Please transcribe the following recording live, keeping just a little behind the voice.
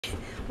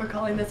We're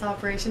calling this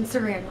Operation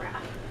Saran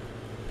Wrap.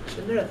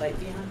 Shouldn't there a light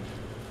be on?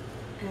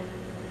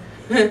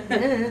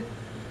 Did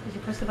you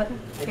push the button?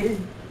 I did.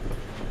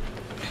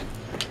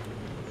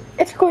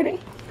 It's recording.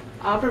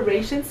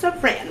 Operation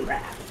Saran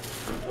Wrap.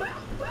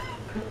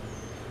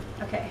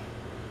 Okay.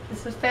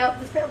 This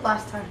failed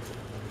last time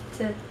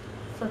to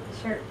flip the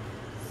shirt.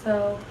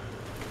 So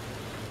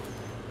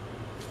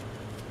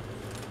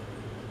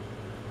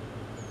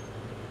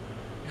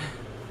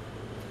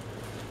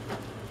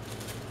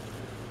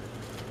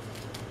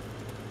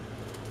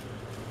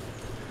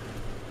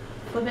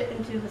flip it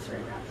into the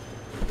saran wrap.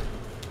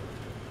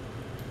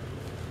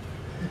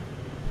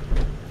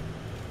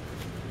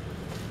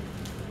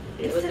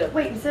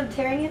 Wait, instead of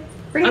tearing it,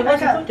 bring it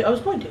back up. I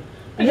was going to.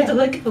 You have to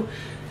let go.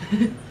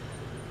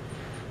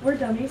 We're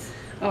dummies.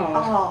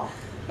 Oh.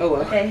 Oh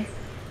well. Okay.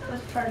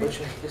 Let's try Which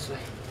way? This way.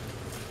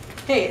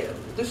 Hey,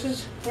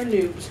 we're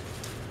noobs.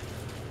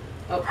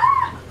 Oh.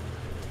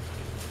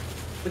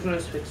 We can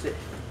always fix it.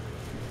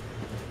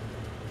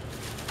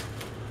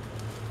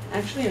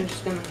 Actually, I'm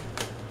just gonna.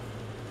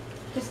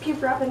 Just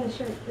keep wrapping the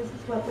shirt. This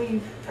is what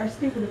we are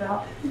stupid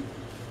about.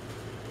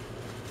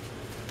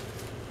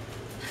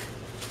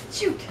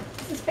 Shoot!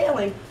 This is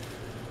failing.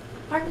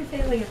 Why are we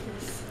failing at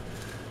this?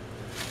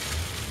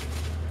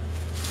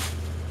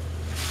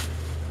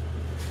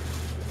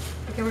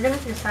 Okay, we're gonna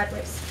have to go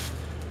sideways.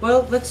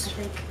 Well, let's I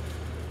think.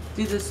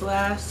 do this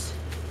last.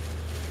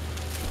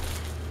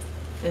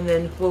 And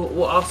then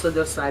we'll also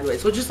go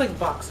sideways. We'll just like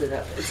box it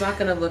up. It's not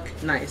gonna look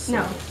nice.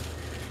 No.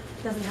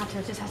 It doesn't have to,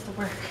 it just has to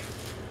work.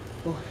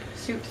 Oh.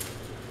 Shoot.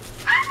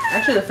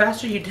 Actually, the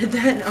faster you did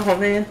that, oh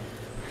man.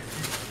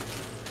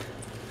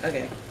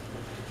 Okay.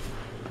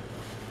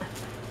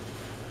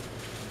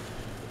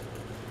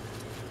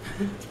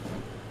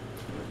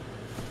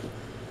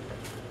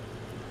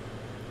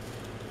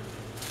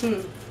 This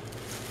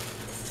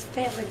is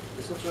failing.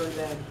 This looks really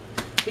bad.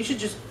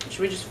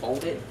 Should we just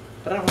fold it?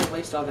 But I don't want to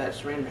waste all that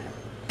saran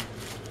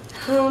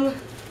wrap.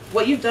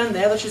 What you've done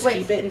there, let's just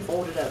keep it and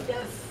fold it up.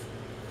 Yes.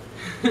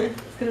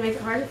 It's gonna make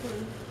it harder for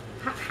me.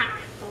 Ha ha.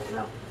 Oh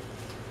no.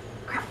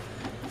 Crap.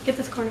 Get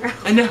this corner out.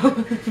 I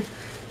know.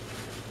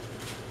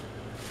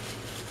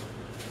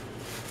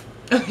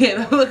 Okay,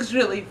 that looks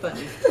really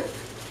funny.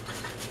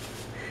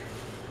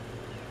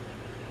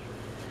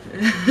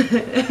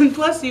 And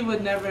plus you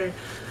would never.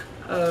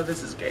 Oh,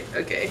 this is great.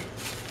 Okay.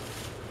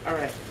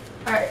 Alright.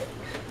 Alright.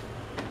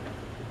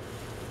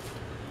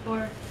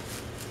 Or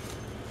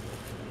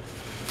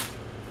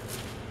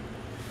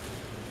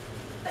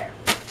there.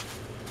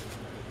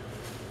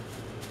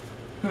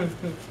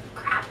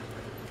 Crap.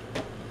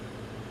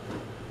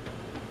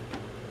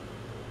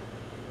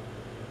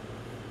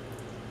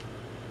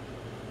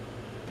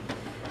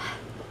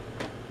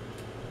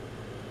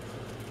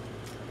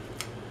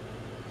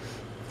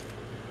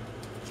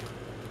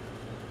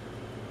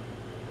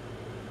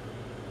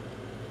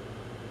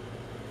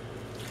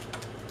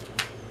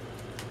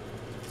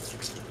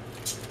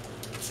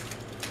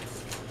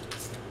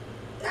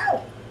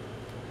 No.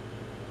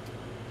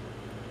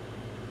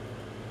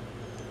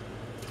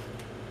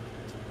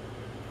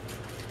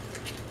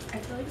 I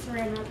feel like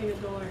saran wrapping a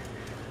door.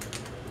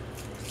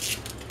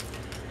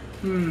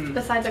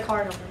 Besides a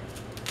car door.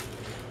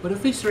 What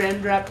if we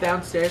saran wrap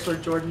downstairs where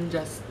Jordan,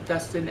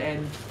 Dustin,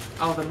 and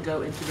all of them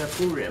go into the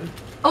pool room?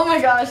 Oh my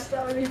gosh,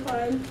 that would be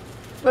fun.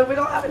 But we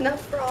don't have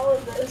enough for all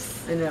of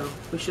this. I know.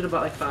 We should have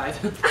bought like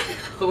 5.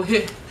 But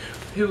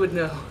who would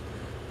know?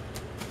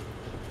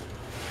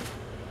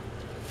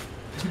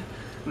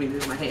 I mean,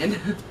 there's my hand.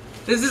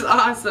 This is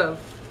awesome.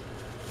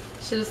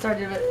 Should have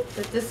started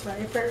it this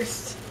way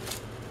first.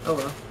 Oh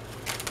well.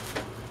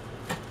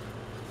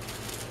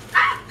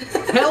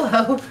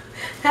 Hello.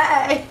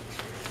 Hey.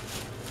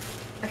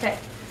 Okay.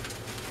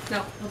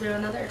 No, we'll do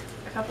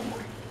a couple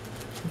more.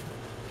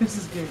 This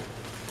is good.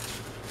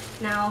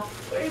 Now,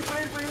 wait.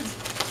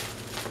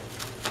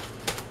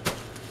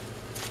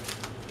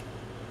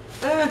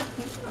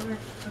 Over.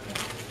 Okay.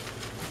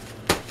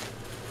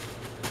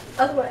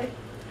 Other way.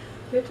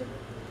 Did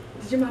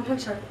your mom have a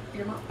Sharpie?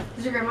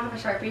 Did your grandma have a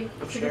Sharpie?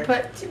 I'm So you sure.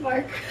 could put to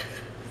mark.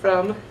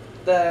 From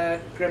the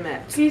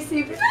Grimettes.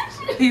 PC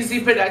Productions.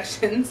 PC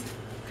Productions.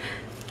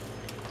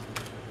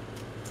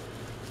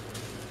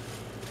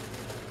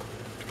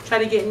 Try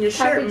to get in your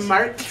shirt,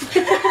 Mark.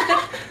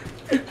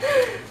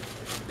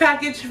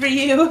 Package for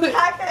you.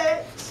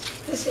 Package.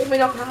 It's a shame we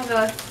don't have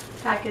a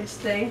package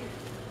thing.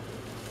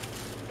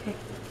 Okay.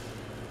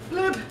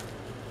 Bloop.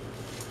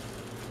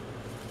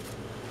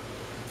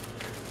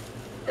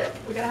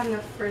 We gotta have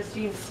enough for his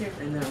jeans too.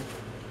 I know.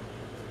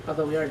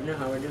 Although we already know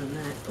how we're doing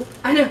that. Oh.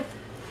 I know.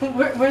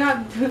 We're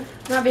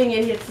not being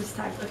idiots this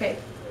time. Okay.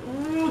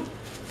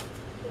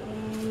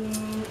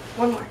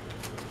 One more.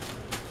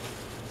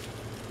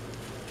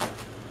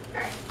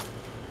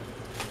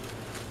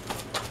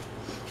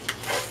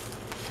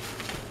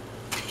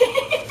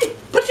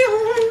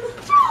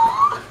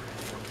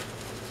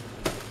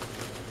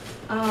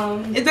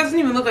 Alright. It doesn't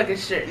even look like a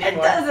shirt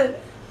anymore. It doesn't.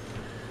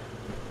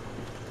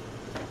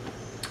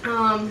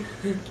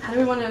 How do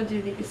we want to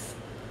do these?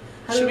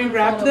 Should we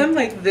wrap them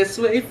like this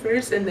way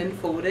first and then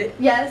fold it?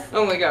 Yes.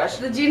 Oh my gosh.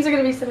 The jeans are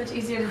gonna be so much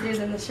easier to do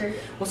than the shirt.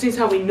 Well, seems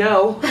how we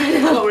know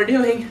what we're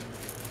doing.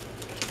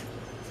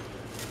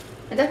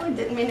 I definitely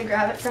didn't mean to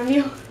grab it from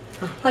you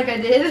like I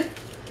did.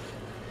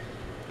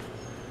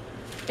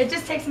 It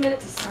just takes a minute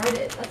to start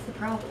it. That's the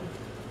problem.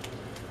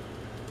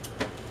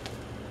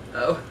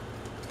 Oh.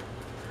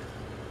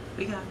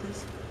 We got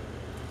this.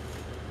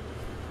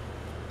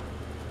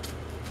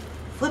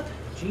 Flip.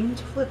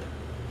 Jeans flip.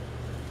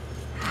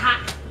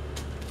 Ha!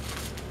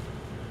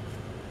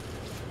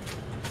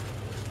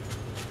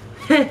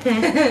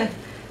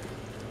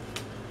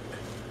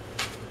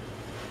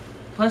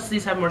 Plus,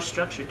 these have more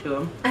structure to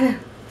them. I know.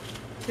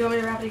 Do you want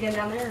me to wrap it again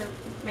down there or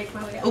make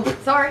my way up? Oh.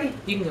 Sorry.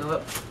 You can go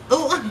up.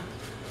 Oh!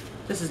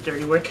 This is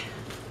dirty work.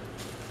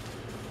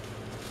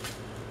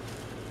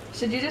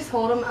 Should you just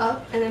hold them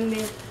up and then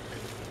make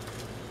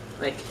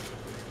Like,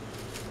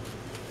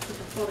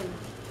 folding?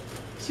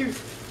 Shoot.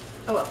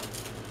 Oh well.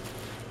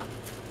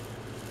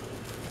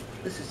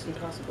 this is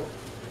impossible.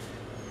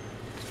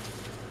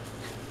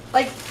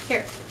 Like,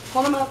 here.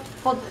 Hold them up.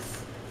 Hold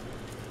this.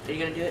 Are you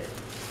gonna do it?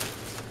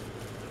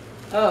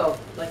 Oh,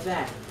 like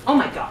that. Oh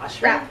my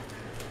gosh. Wrap.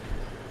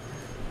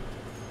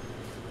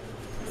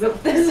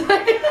 Nope. This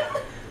way.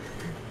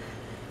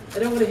 I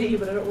don't want to hit you,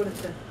 but I don't want it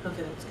to.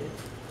 Okay, that's good.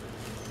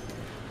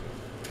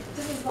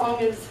 Just as long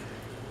as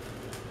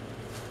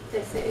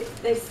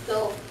they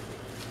still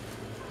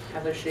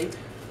Have their shape,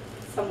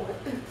 somewhat.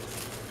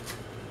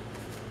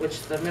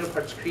 which the middle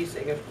part's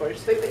creasing, of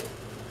course. Wait.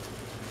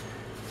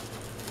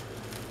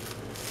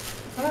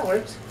 Oh, that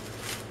works.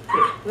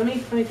 Here, let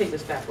me take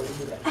this back while you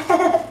do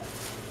that.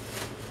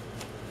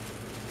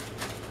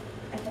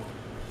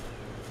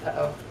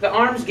 Uh-oh. The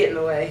arms get in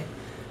the way.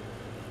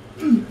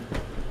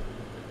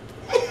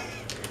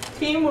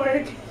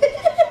 Teamwork.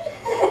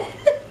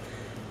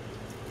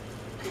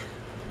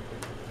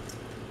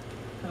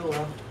 Oh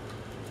well.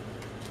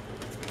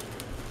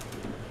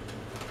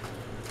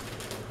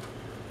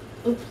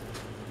 Oops.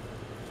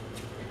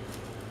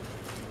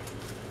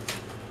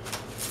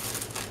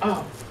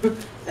 Oh,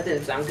 that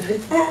didn't sound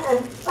good.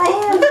 Slam!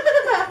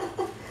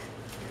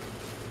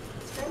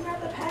 Spring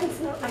grab the pants,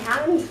 not my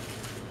hand.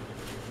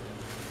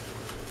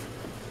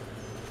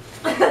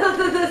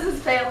 This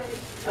is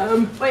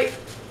failing. Wait.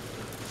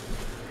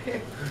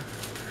 Here.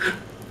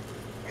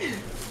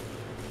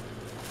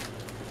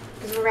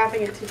 Because we're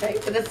wrapping it too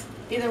tight, but that's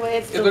either way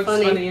it's still It looks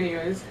funny. funny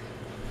anyways.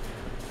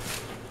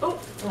 Oh.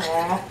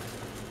 Aww.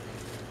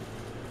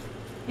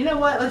 You know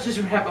what? Let's just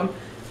wrap them.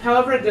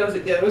 However it goes,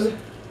 it goes.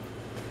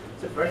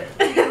 Except for...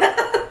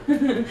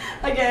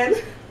 Again.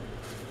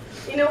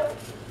 You know,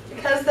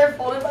 because they're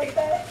folded like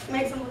that, it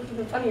makes them look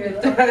even funnier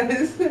though.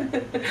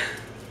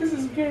 This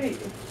is great.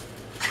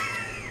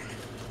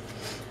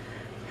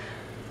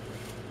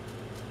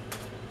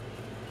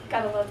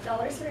 Gotta love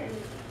 $Saran.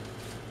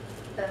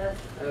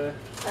 Here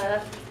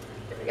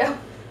we go.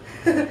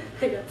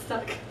 I got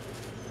stuck.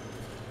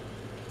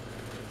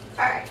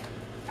 Alright,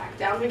 back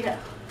down we go.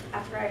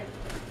 After I,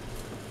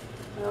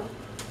 well,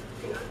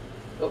 hang on.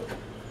 Oh.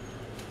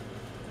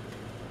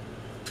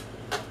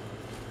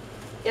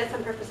 Yes,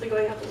 I'm purposely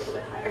going up a little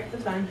bit higher.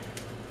 That's fine.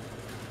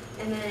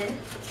 And then,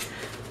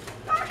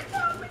 back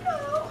down we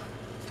go.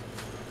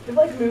 We've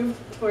like moved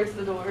towards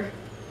the door.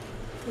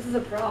 This is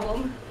a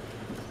problem.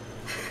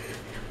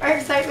 Our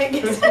excitement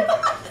gets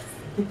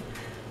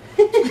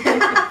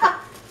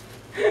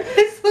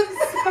This looks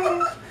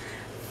so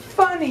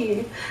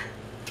funny.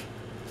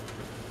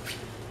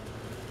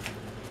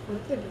 What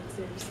if they're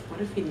downstairs?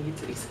 What if he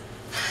needs these?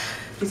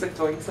 He's like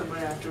going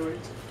somewhere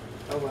afterwards.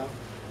 Oh well.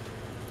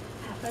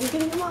 Have fun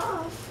getting them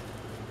off.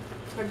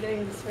 Or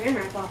getting the Saran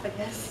wrap off, I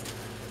guess.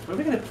 Where are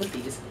we gonna put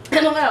these?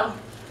 I don't know.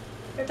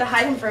 We have to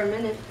hide them for a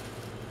minute.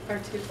 Or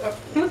two. Oh,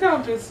 Look how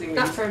interesting.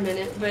 not for a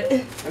minute, but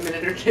A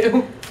minute or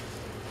two.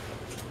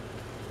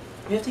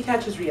 We have to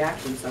catch his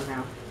reaction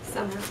somehow.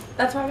 somehow.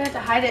 That's why we have to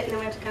hide it and then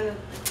we have to kind of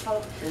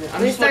follow. I'm When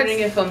he just starts- wondering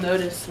if he'll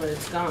notice when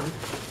it's gone.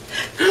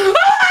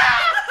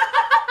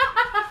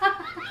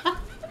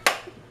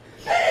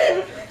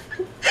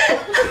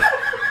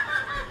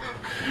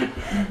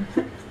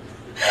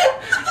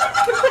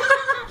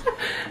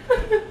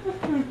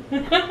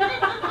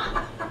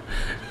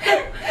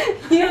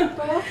 You're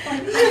both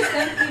funny. You're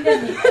 7 feet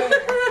in the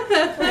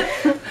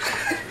air.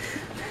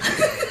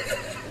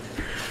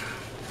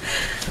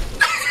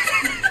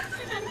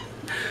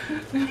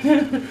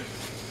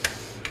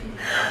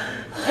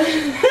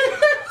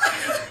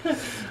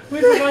 We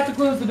forgot to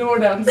close the door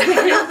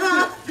downstairs.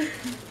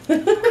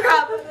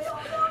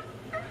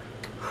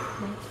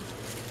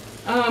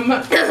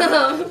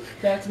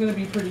 That's gonna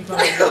be pretty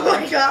funny. Oh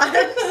my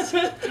gosh.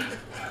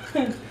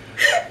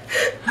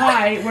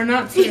 Hi, we're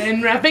not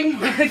Saran wrapping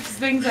Mark's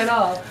things at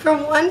all.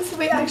 From once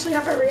we actually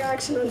have a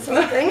reaction on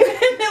something.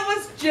 It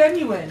was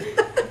genuine.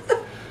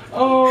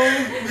 Oh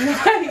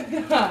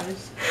my gosh.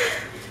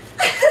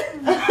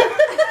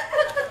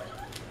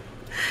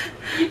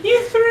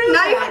 You threw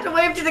Now you that. have to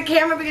wave to the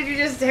camera because you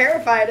just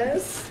terrified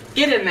us.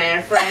 Get in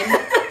there, friend.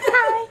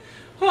 Hi.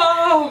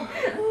 Oh.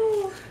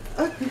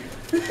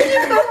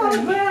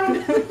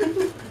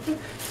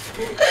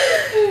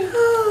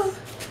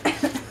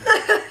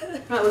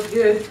 That was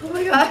good. Oh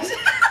my gosh.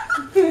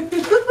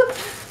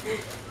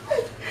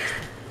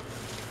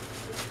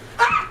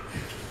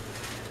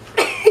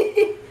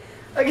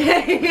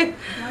 Okay.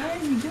 Why are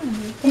you doing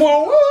this?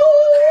 Whoa!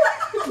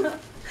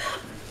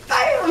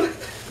 Bam!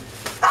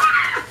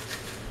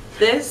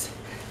 This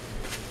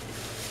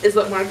is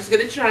what Mark is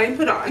gonna try and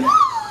put on.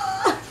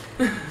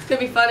 It's gonna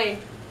be funny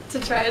to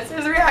try and see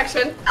his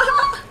reaction.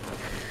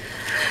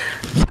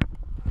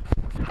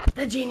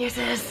 The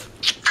geniuses.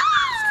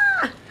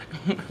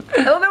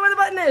 I don't know where the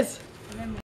button is.